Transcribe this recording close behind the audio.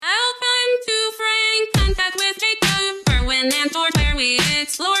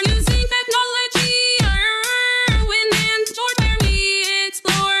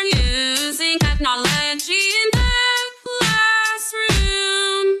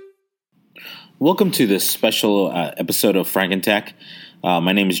Welcome to this special episode of Frankentech.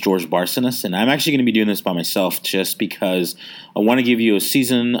 My name is George Barcenas, and I'm actually going to be doing this by myself just because I want to give you a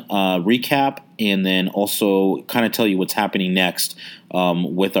season recap and then also kind of tell you what's happening next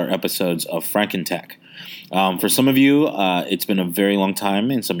with our episodes of Frankentech. For some of you, it's been a very long time,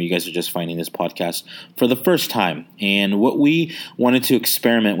 and some of you guys are just finding this podcast for the first time. And what we wanted to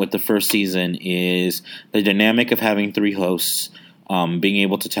experiment with the first season is the dynamic of having three hosts, being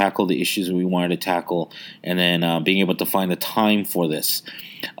able to tackle the issues we wanted to tackle, and then being able to find the time for this.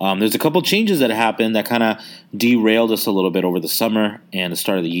 There's a couple changes that happened that kind of derailed us a little bit over the summer and the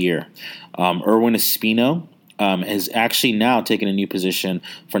start of the year. Erwin Espino has actually now taken a new position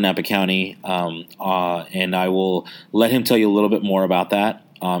for Napa County, and I will let him tell you a little bit more about that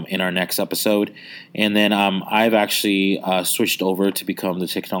in our next episode. And then I've actually switched over to become the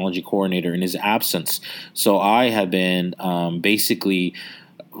technology coordinator in his absence. So I have been basically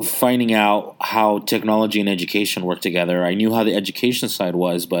finding out how technology and education work together. I knew how the education side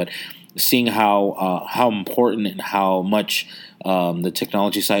was, but seeing how important and how much the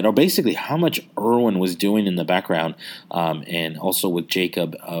technology side, or basically how much Erwin was doing in the background, and also with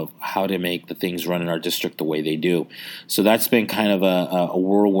Jacob, of how to make the things run in our district the way they do. So that's been kind of a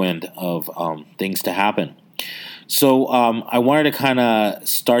whirlwind of things to happen. So I wanted to kind of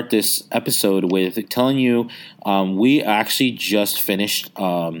start this episode with telling you we actually just finished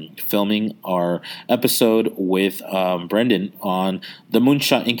filming our episode with Brendan on the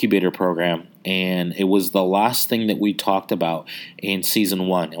Moonshot Incubator program, and it was the last thing that we talked about in Season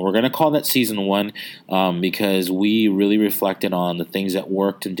 1. And we're going to call that Season 1 because we really reflected on the things that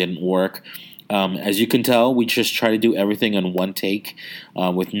worked and didn't work. As you can tell, we just try to do everything in one take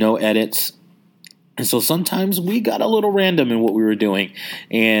with no edits. And so sometimes we got a little random in what we were doing,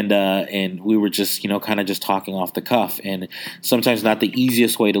 and we were just, kind of just talking off the cuff, and sometimes not the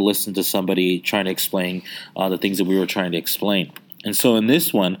easiest way to listen to somebody trying to explain the things that we were trying to explain. And so in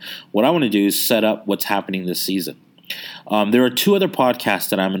this one, what I want to do is set up what's happening this season. There are two other podcasts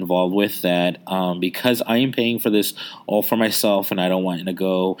that I'm involved with that because I am paying for this all for myself, and I don't want to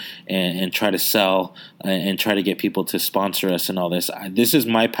go and try to sell and try to get people to sponsor us and all this. This is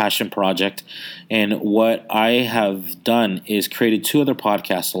my passion project, and what I have done is created two other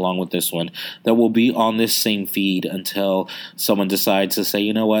podcasts along with this one that will be on this same feed until someone decides to say,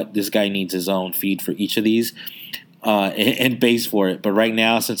 you know what, this guy needs his own feed for each of these. And pays for it. But right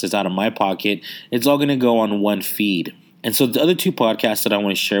now, since it's out of my pocket, it's all going to go on one feed. And so the other two podcasts that I want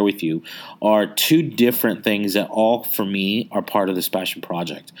to share with you are two different things that all, for me, are part of this passion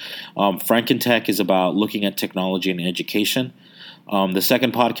project. Frankentech is about looking at technology and education. The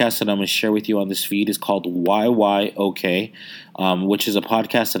second podcast that I'm going to share with you on this feed is called YY OK, which is a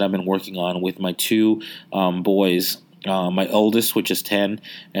podcast that I've been working on with my two boys. My oldest, which is 10,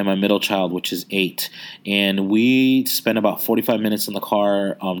 and my middle child, which is 8. And we spent about 45 minutes in the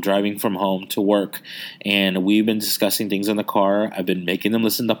car driving from home to work, and we've been discussing things in the car. I've been making them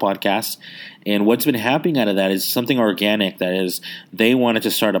listen to podcasts, and what's been happening out of that is something organic. That is, they wanted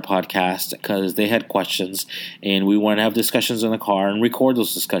to start a podcast because they had questions, and we want to have discussions in the car and record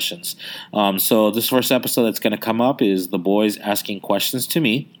those discussions. So this first episode that's going to come up is the boys asking questions to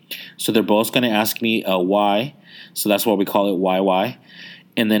me. So they're both going to ask me why. So that's why we call it YY.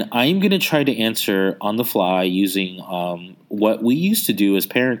 And then I'm going to try to answer on the fly using what we used to do as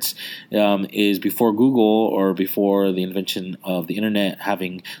parents is before Google or before the invention of the internet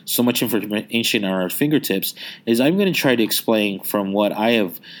having so much information at our fingertips, is I'm going to try to explain from what I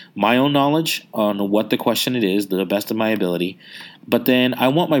have my own knowledge on what the question it is, to the best of my ability. But then I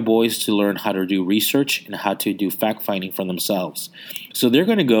want my boys to learn how to do research and how to do fact-finding for themselves. So they're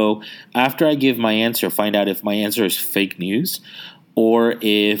going to go, after I give my answer, find out if my answer is fake news or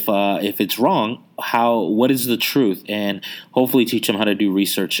if it's wrong, what is the truth, and hopefully teach them how to do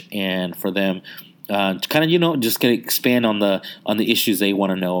research, and for them to kind of, just going to expand on the issues they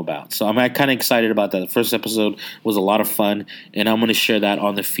want to know about. So I'm kind of excited about that. The first episode was a lot of fun, and I'm going to share that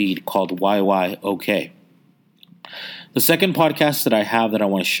on the feed called YY OK. The second podcast that I have that I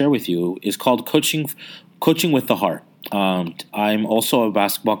want to share with you is called Coaching with the Heart. I'm also a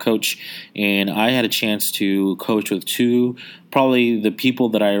basketball coach, and I had a chance to coach with two, probably the people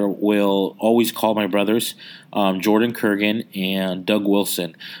that I will always call my brothers, Jordan Kurgan and Doug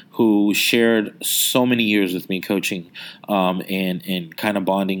Wilson, who shared so many years with me coaching and kind of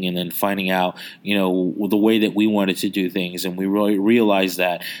bonding and then finding out, the way that we wanted to do things. And we really realized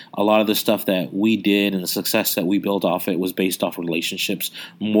that a lot of the stuff that we did and the success that we built off it was based off relationships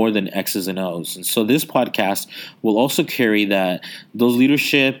more than X's and O's. And so this podcast will also carry those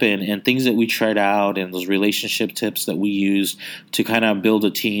leadership and things that we tried out and those relationship tips that we used to kind of build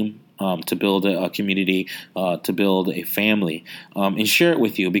a team to build a community, to build a family, and share it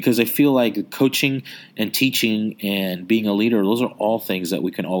with you, because I feel like coaching and teaching and being a leader, those are all things that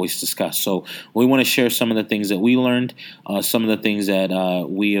we can always discuss. So we want to share some of the things that we learned, some of the things that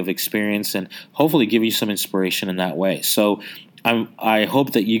we have experienced, and hopefully give you some inspiration in that way. So I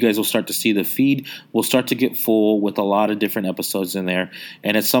hope that you guys will start to see the feed will start to get full with a lot of different episodes in there.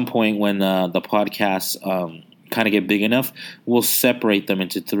 And at some point when the podcasts kind of get big enough, we'll separate them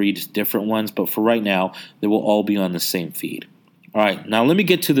into 3 different ones. But for right now, they will all be on the same feed. All right, now let me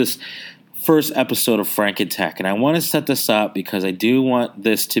get to this first episode of Frankentech. And I want to set this up because I do want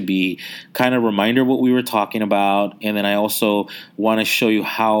this to be kind of a reminder of what we were talking about. And then I also want to show you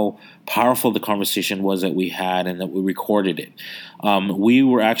how powerful the conversation was that we had and that we recorded it. We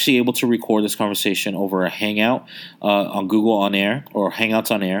were actually able to record this conversation over a Hangout on Google On Air or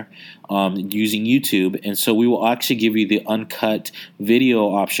Hangouts on Air using YouTube. And so we will actually give you the uncut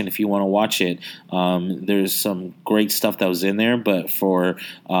video option if you want to watch it. There's some great stuff that was in there, but for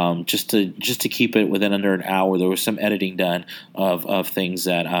just to keep it within under an hour, there was some editing done of things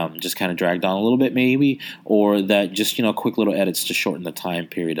that just kind of dragged on a little bit maybe, or that just, quick little edits to shorten the time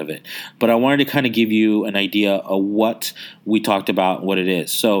period of it. But I wanted to kind of give you an idea of what we talked about, what it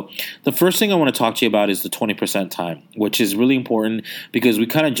is. So the first thing I want to talk to you about is the 20% time, which is really important because we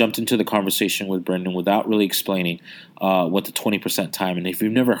kind of jumped into the conversation with Brendan without really explaining what the 20% time. And if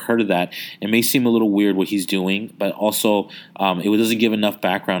you've never heard of that, it may seem a little weird what he's doing, but also it doesn't give enough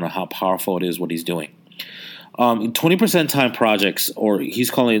background on how powerful it is what he's doing. 20% time projects, or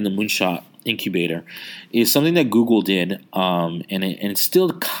he's calling it the Moonshot Incubator, is something that Google did, and it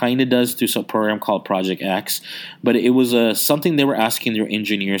still kind of does through some program called Project X, but it was something they were asking their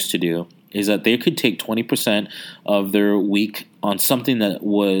engineers to do, is that they could take 20% of their week on something that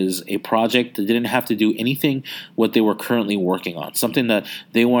was a project that didn't have to do anything what they were currently working on, something that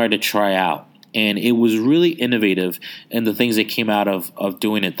they wanted to try out. And it was really innovative in the things that came out of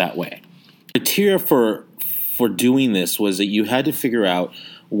doing it that way. The criteria for doing this was that you had to figure out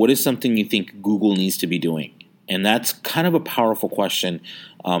what is something you think Google needs to be doing. And that's kind of a powerful question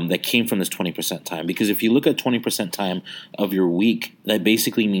that came from this 20% time. Because if you look at 20% time of your week, that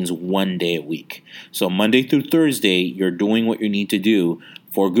basically means 1 day a week. So Monday through Thursday, you're doing what you need to do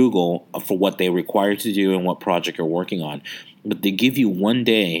for Google for what they require to do and what project you're working on. But they give you 1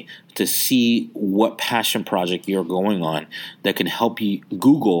 day to see what passion project you're going on that can help you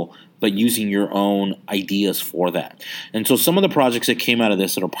Google, but using your own ideas for that. And so some of the projects that came out of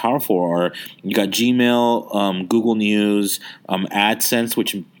this that are powerful are, you got Gmail, Google News, AdSense,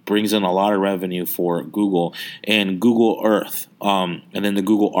 which brings in a lot of revenue for Google, and Google Earth, and then the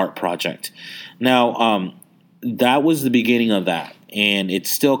Google Art Project. Now, that was the beginning of that, and it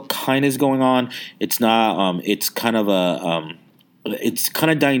still kind of is going on. It's not. It's kind of it's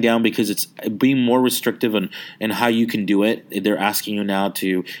kind of dying down because it's being more restrictive in how you can do it. They're asking you now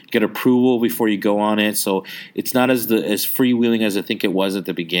to get approval before you go on it, so it's not as freewheeling as I think it was at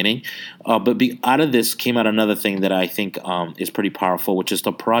the beginning. But out of this came out another thing that I think is pretty powerful, which is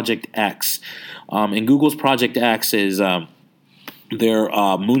the Project X. And Google's Project X is their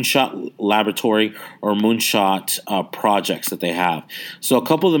Moonshot Laboratory or Moonshot projects that they have. So a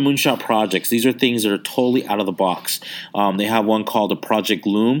couple of the Moonshot projects, these are things that are totally out of the box. They have one called the Project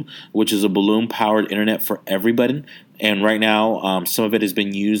Loom, which is a balloon-powered internet for everybody. And right now, some of it has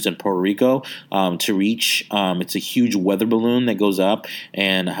been used in Puerto Rico to reach. It's a huge weather balloon that goes up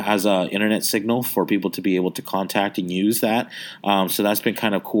and has an internet signal for people to be able to contact and use that. So that's been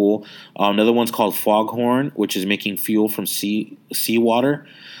kind of cool. Another one's called Foghorn, which is making fuel from seawater.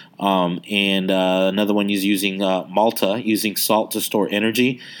 And another one is using Malta, using salt to store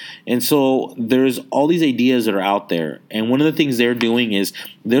energy. And so there's all these ideas that are out there. And one of the things they're doing is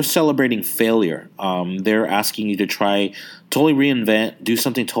they're celebrating failure. They're asking you to try totally reinvent, do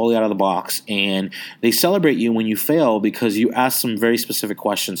something totally out of the box. And they celebrate you when you fail because you ask some very specific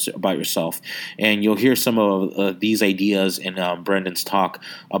questions about yourself. And you'll hear some of these ideas in Brendan's talk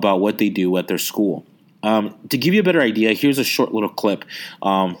about what they do at their school. To give you a better idea, here's a short little clip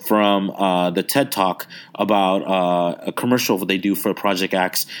from the TED Talk about a commercial that they do for Project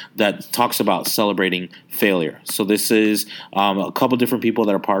X that talks about celebrating failure. So this is a couple different people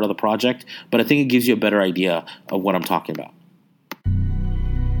that are part of the project, but I think it gives you a better idea of what I'm talking about.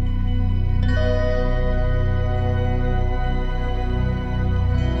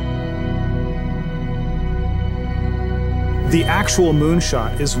 The actual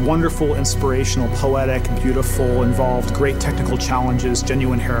Moonshot is wonderful, inspirational, poetic, beautiful, involved great technical challenges,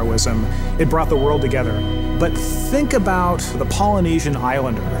 genuine heroism. It brought the world together. But think about the Polynesian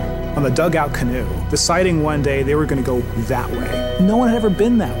islander on the dugout canoe, deciding one day they were going to go that way. No one had ever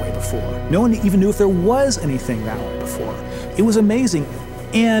been that way before. No one even knew if there was anything that way before. It was amazing,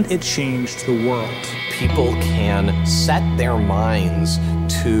 and it changed the world. People can set their minds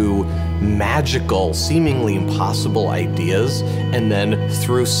to magical, seemingly impossible ideas, and then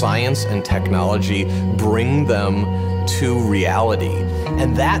through science and technology, bring them to reality.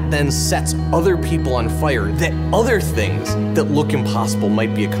 And that then sets other people on fire, that other things that look impossible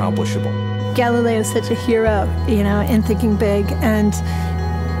might be accomplishable. Galileo is such a hero, in thinking big, and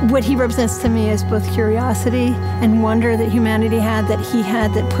what he represents to me is both curiosity and wonder that humanity had, that he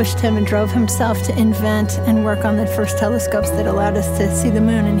had, that pushed him and drove himself to invent and work on the first telescopes that allowed us to see the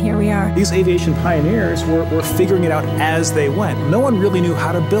moon, and here we are. These aviation pioneers were figuring it out as they went. No one really knew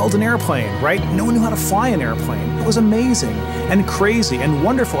how to build an airplane, right? No one knew how to fly an airplane. It was amazing and crazy and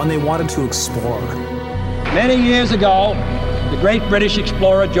wonderful, and they wanted to explore. Many years ago, the great British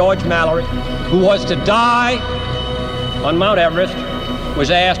explorer George Mallory, who was to die on Mount Everest, was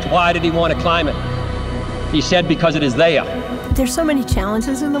asked why did he want to climb it. He said, because it is there. There's so many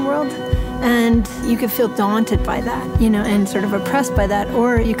challenges in the world, and you can feel daunted by that, and sort of oppressed by that,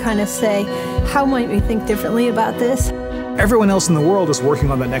 or you kind of say, how might we think differently about this? Everyone else in the world is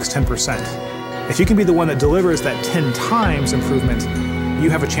working on that next 10%. If you can be the one that delivers that 10 times improvement, you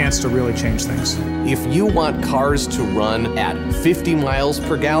have a chance to really change things. If you want cars to run at 50 miles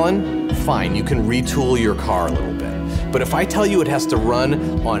per gallon, fine, you can retool your car a little bit. But if I tell you it has to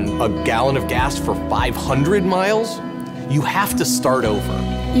run on a gallon of gas for 500 miles, you have to start over.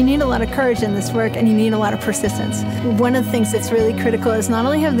 You need a lot of courage in this work, and you need a lot of persistence. One of the things that's really critical is not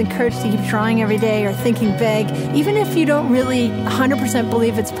only having the courage to keep trying every day or thinking big, even if you don't really 100%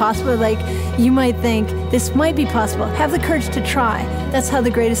 believe it's possible, like you might think this might be possible, have the courage to try. That's how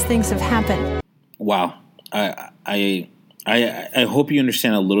the greatest things have happened. Wow. I hope you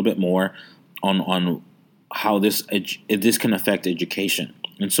understand a little bit more on how this can affect education.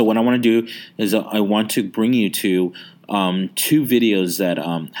 And so what I want to do is I want to bring you to two videos that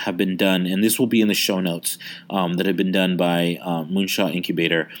have been done, and this will be in the show notes, that have been done by Moonshot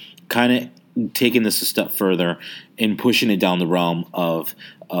Incubator, kind of taking this a step further and pushing it down the realm of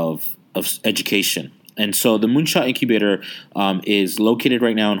education. And so the Moonshot Incubator is located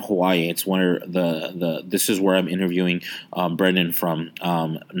right now in Hawaii. It's where this is where I'm interviewing Brendan from.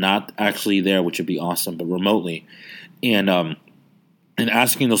 Not actually there, which would be awesome, but remotely. And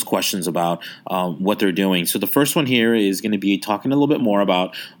asking those questions about what they're doing. So the first one here is going to be talking a little bit more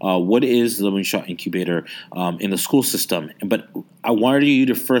about what is the Moonshot Incubator in the school system. But I wanted you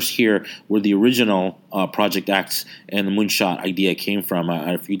to first hear where the original Project X and the Moonshot idea came from.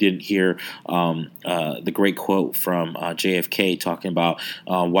 If you didn't hear the great quote from JFK talking about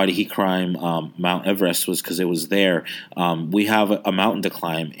why did he climb Mount Everest was because it was there. We have a mountain to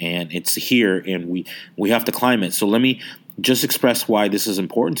climb, and it's here, and we have to climb it. So let me just express why this is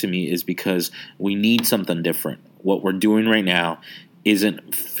important to me is because we need something different. What we're doing right now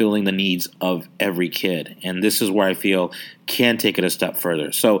isn't filling the needs of every kid. And this is where I feel can take it a step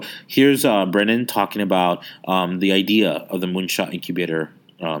further. So here's Brendan talking about the idea of the Moonshot Incubator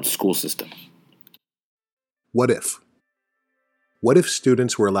school system. What if? What if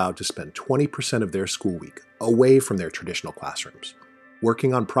students were allowed to spend 20% of their school week away from their traditional classrooms,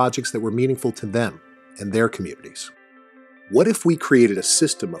 working on projects that were meaningful to them and their communities? What if we created a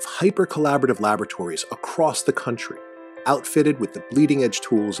system of hyper-collaborative laboratories across the country, outfitted with the bleeding-edge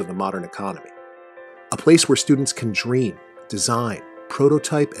tools of the modern economy? A place where students can dream, design,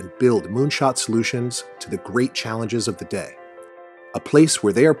 prototype, and build moonshot solutions to the great challenges of the day. A place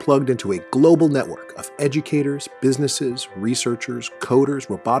where they are plugged into a global network of educators, businesses, researchers, coders,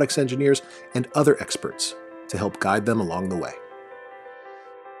 robotics engineers, and other experts to help guide them along the way.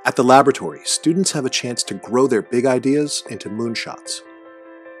 At the laboratory, students have a chance to grow their big ideas into moonshots.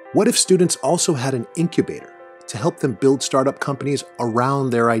 What if students also had an incubator to help them build startup companies around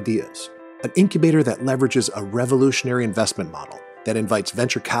their ideas? An incubator that leverages a revolutionary investment model that invites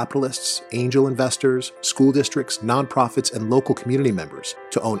venture capitalists, angel investors, school districts, nonprofits, and local community members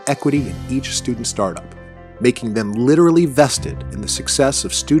to own equity in each student startup, making them literally vested in the success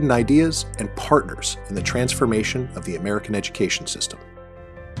of student ideas and partners in the transformation of the American education system.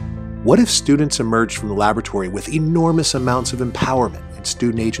 What if students emerged from the laboratory with enormous amounts of empowerment and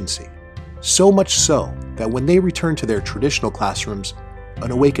student agency? So much so that when they return to their traditional classrooms, an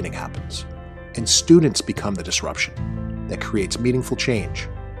awakening happens, and students become the disruption that creates meaningful change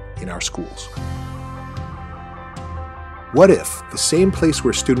in our schools. What if the same place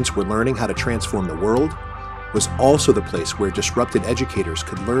where students were learning how to transform the world was also the place where disrupted educators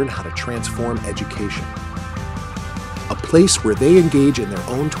could learn how to transform education? A place where they engage in their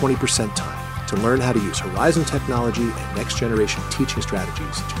own 20% time to learn how to use Horizon technology and next-generation teaching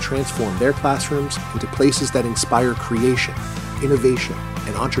strategies to transform their classrooms into places that inspire creation, innovation,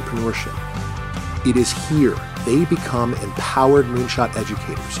 and entrepreneurship. It is here they become empowered Moonshot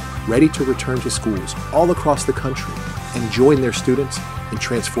educators, ready to return to schools all across the country and join their students in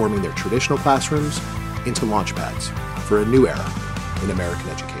transforming their traditional classrooms into launchpads for a new era in American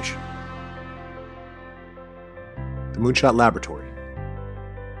education. The Moonshot Laboratory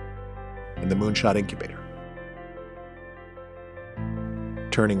and the Moonshot Incubator.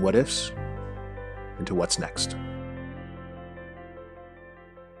 Turning what ifs into what's next.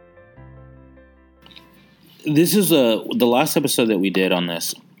 This is the last episode that we did on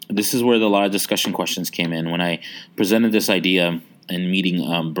this. This is where the lot of discussion questions came in when I presented this idea and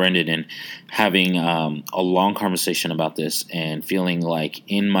meeting Brendan and having a long conversation about this and feeling like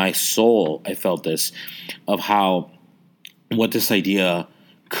in my soul I felt this of what this idea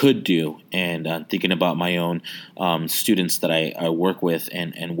could do, and thinking about my own students that I work with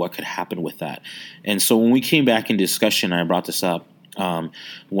and what could happen with that. And so when we came back in discussion, I brought this up.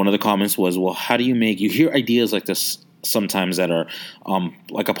 One of the comments was, well, how do you hear ideas like this sometimes that are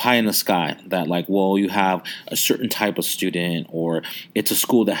like a pie in the sky, that like, well, you have a certain type of student, or it's a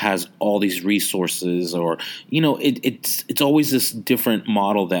school that has all these resources, or, it's always this different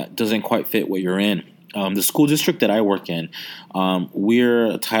model that doesn't quite fit what you're in. The school district that I work in,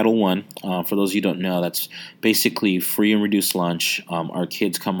 we're Title I. For those of you who don't know, that's basically free and reduced lunch. Our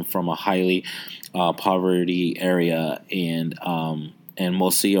kids come from a highly poverty area, and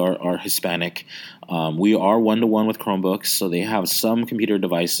mostly are Hispanic. We are one-to-one with Chromebooks, so they have some computer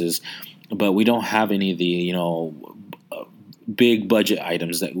devices, but we don't have any of the, big budget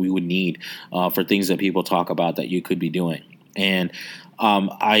items that we would need for things that people talk about that you could be doing. And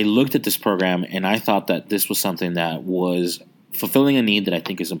I looked at this program and I thought that this was something that was fulfilling a need that I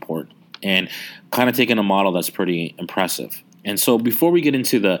think is important, and kind of taking a model that's pretty impressive. And so before we get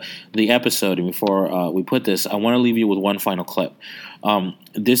into the episode and before we put this, I want to leave you with one final clip.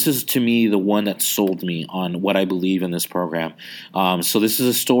 This is, to me, the one that sold me on what I believe in this program. So this is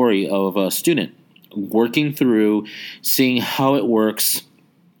a story of a student working through, seeing how it works,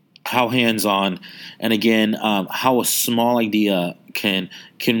 how hands-on, and again, how a small idea can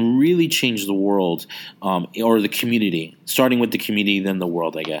really change the world, or the community, starting with the community, then the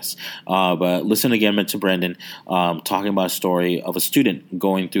world, I guess. But listen again to Brendan talking about a story of a student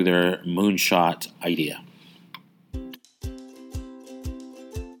going through their Moonshot idea.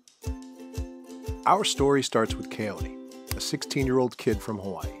 Our story starts with Keone, a 16-year-old kid from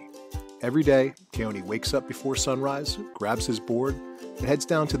Hawaii. Every day, Keone wakes up before sunrise, grabs his board, and heads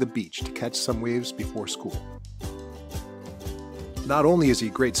down to the beach to catch some waves before school. Not only is he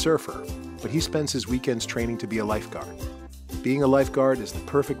a great surfer, but he spends his weekends training to be a lifeguard. Being a lifeguard is the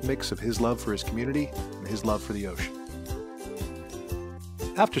perfect mix of his love for his community and his love for the ocean.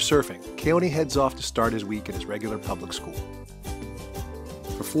 After surfing, Keone heads off to start his week at his regular public school.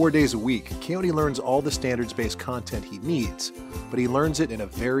 For 4 days a week, Keone learns all the standards-based content he needs, but he learns it in a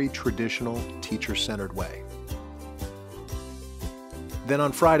very traditional, teacher-centered way. Then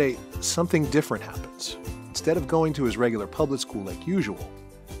on Friday, something different happens. Instead of going to his regular public school like usual,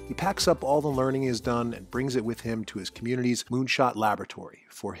 he packs up all the learning he has done and brings it with him to his community's Moonshot Laboratory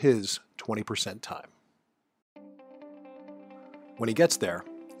for his 20% time. When he gets there,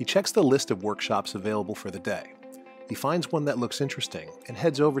 he checks the list of workshops available for the day. He finds one that looks interesting and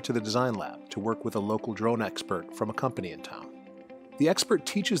heads over to the design lab to work with a local drone expert from a company in town. The expert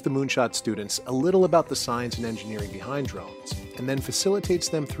teaches the Moonshot students a little about the science and engineering behind drones, and then facilitates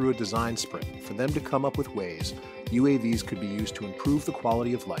them through a design sprint for them to come up with ways UAVs could be used to improve the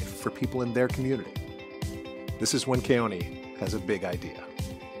quality of life for people in their community. This is when Keone has a big idea.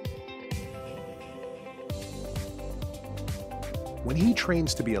 When he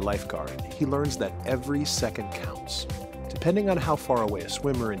trains to be a lifeguard, he learns that every second counts. Depending on how far away a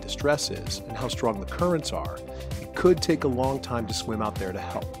swimmer in distress is and how strong the currents are, it could take a long time to swim out there to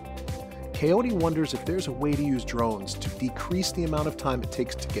help. Keone wonders if there's a way to use drones to decrease the amount of time it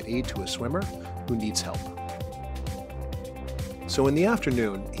takes to get aid to a swimmer who needs help. So in the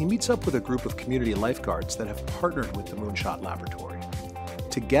afternoon, he meets up with a group of community lifeguards that have partnered with the Moonshot Laboratory.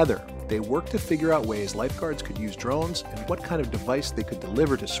 Together, they work to figure out ways lifeguards could use drones and what kind of device they could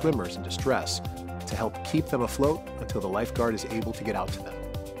deliver to swimmers in distress to help keep them afloat until the lifeguard is able to get out to them.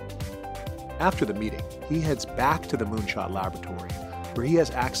 After the meeting, he heads back to the Moonshot Laboratory, where he has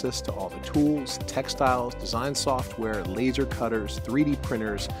access to all the tools, textiles, design software, laser cutters, 3D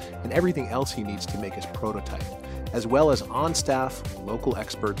printers, and everything else he needs to make his prototype, as well as on-staff local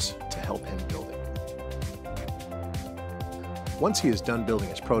experts to help him build it. Once he is done building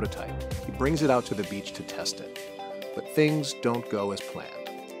his prototype, he brings it out to the beach to test it. But things don't go as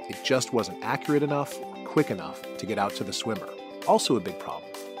planned. It just wasn't accurate enough or quick enough to get out to the swimmer. Also a big problem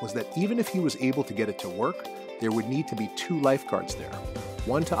was that even if he was able to get it to work, there would need to be 2 lifeguards there,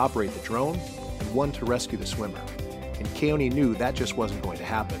 one to operate the drone and one to rescue the swimmer. And Keone knew that just wasn't going to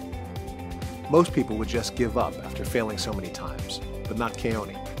happen. Most people would just give up after failing so many times, but not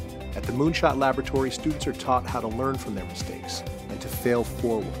Keone. At the Moonshot Laboratory, students are taught how to learn from their mistakes and to fail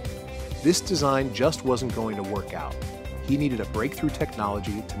forward. This design just wasn't going to work out. He needed a breakthrough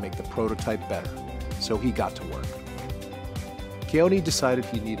technology to make the prototype better, so he got to work. Keone decided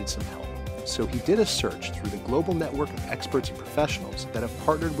he needed some help, so he did a search through the global network of experts and professionals that have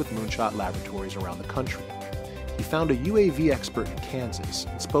partnered with Moonshot Laboratories around the country. He found a UAV expert in Kansas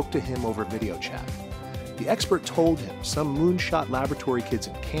and spoke to him over video chat. The expert told him some Moonshot Laboratory kids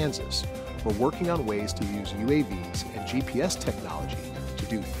in Kansas were working on ways to use UAVs and GPS technology to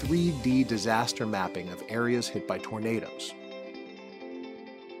do 3D disaster mapping of areas hit by tornadoes.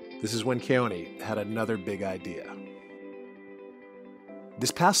 This is when Keone had another big idea. This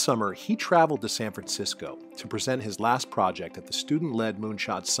past summer, he traveled to San Francisco to present his last project at the student-led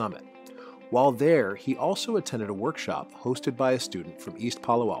Moonshot Summit. While there, he also attended a workshop hosted by a student from East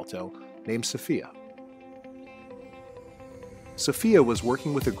Palo Alto named Sophia. Sophia was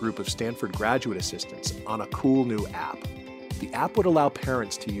working with a group of Stanford graduate assistants on a cool new app. The app would allow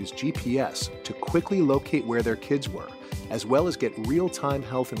parents to use GPS to quickly locate where their kids were, as well as get real-time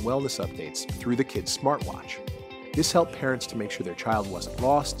health and wellness updates through the kid's smartwatch. This helped parents to make sure their child wasn't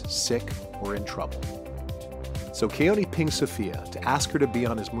lost, sick, or in trouble. So Keone pinged Sophia to ask her to be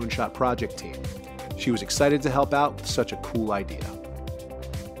on his Moonshot project team. She was excited to help out with such a cool idea.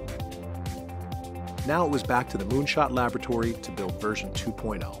 Now it was back to the Moonshot Laboratory to build version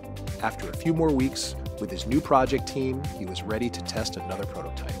 2.0. After a few more weeks, with his new project team, he was ready to test another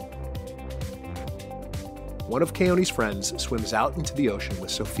prototype. One of Keone's friends swims out into the ocean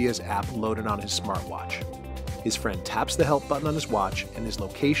with Sophia's app loaded on his smartwatch. His friend taps the help button on his watch, and his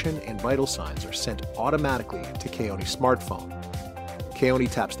location and vital signs are sent automatically to Keone's smartphone. Keone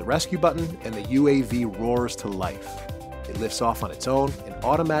taps the rescue button, and the UAV roars to life. It lifts off on its own and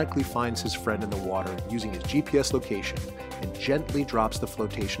automatically finds his friend in the water using his GPS location and gently drops the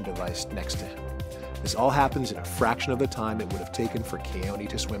flotation device next to him. This all happens in a fraction of the time it would have taken for Keone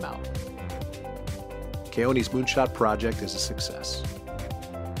to swim out. Keone's Moonshot project is a success.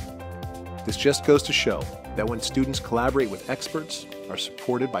 This just goes to show that when students collaborate with experts, are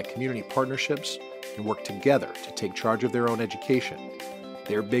supported by community partnerships, and work together to take charge of their own education,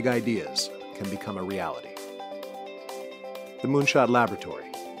 their big ideas can become a reality. The Moonshot Laboratory,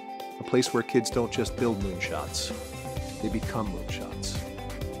 a place where kids don't just build moonshots, they become moonshots.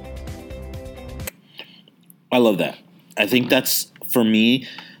 I love that. I think that's, for me,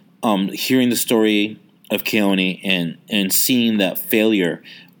 hearing the story of Keone and seeing that failure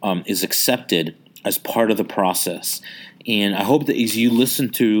is accepted as part of the process. And I hope that as you listen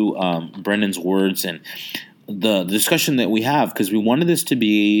to Brendan's words and the discussion that we have, because we wanted this to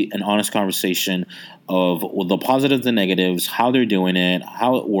be an honest conversation of the positives and negatives, how they're doing it,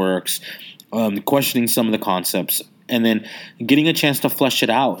 how it works, questioning some of the concepts, and then getting a chance to flesh it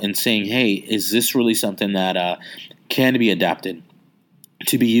out and saying, hey, is this really something that can be adapted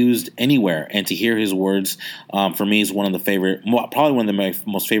to be used anywhere? And to hear his words, for me, is one of the favorite, probably one of my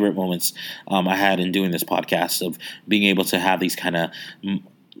most favorite moments I had in doing this podcast, of being able to have these kind of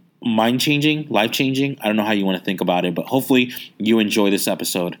mind-changing, life-changing, I don't know how you want to think about it, but hopefully you enjoy this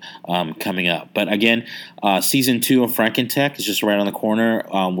episode coming up. But again, Season 2 of Frankentech is just right on the corner.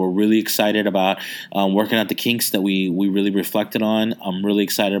 We're really excited about working out the kinks that we really reflected on. I'm really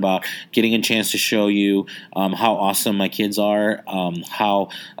excited about getting a chance to show you how awesome my kids are, how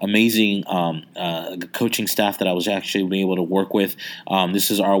amazing the coaching staff that I was actually able to work with. This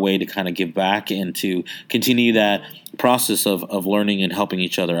is our way to kind of give back and to continue that process of learning and helping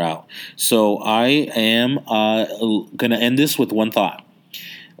each other out. So I am going to end this with one thought.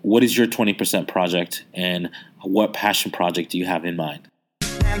 What is your 20% project, and what passion project do you have in mind?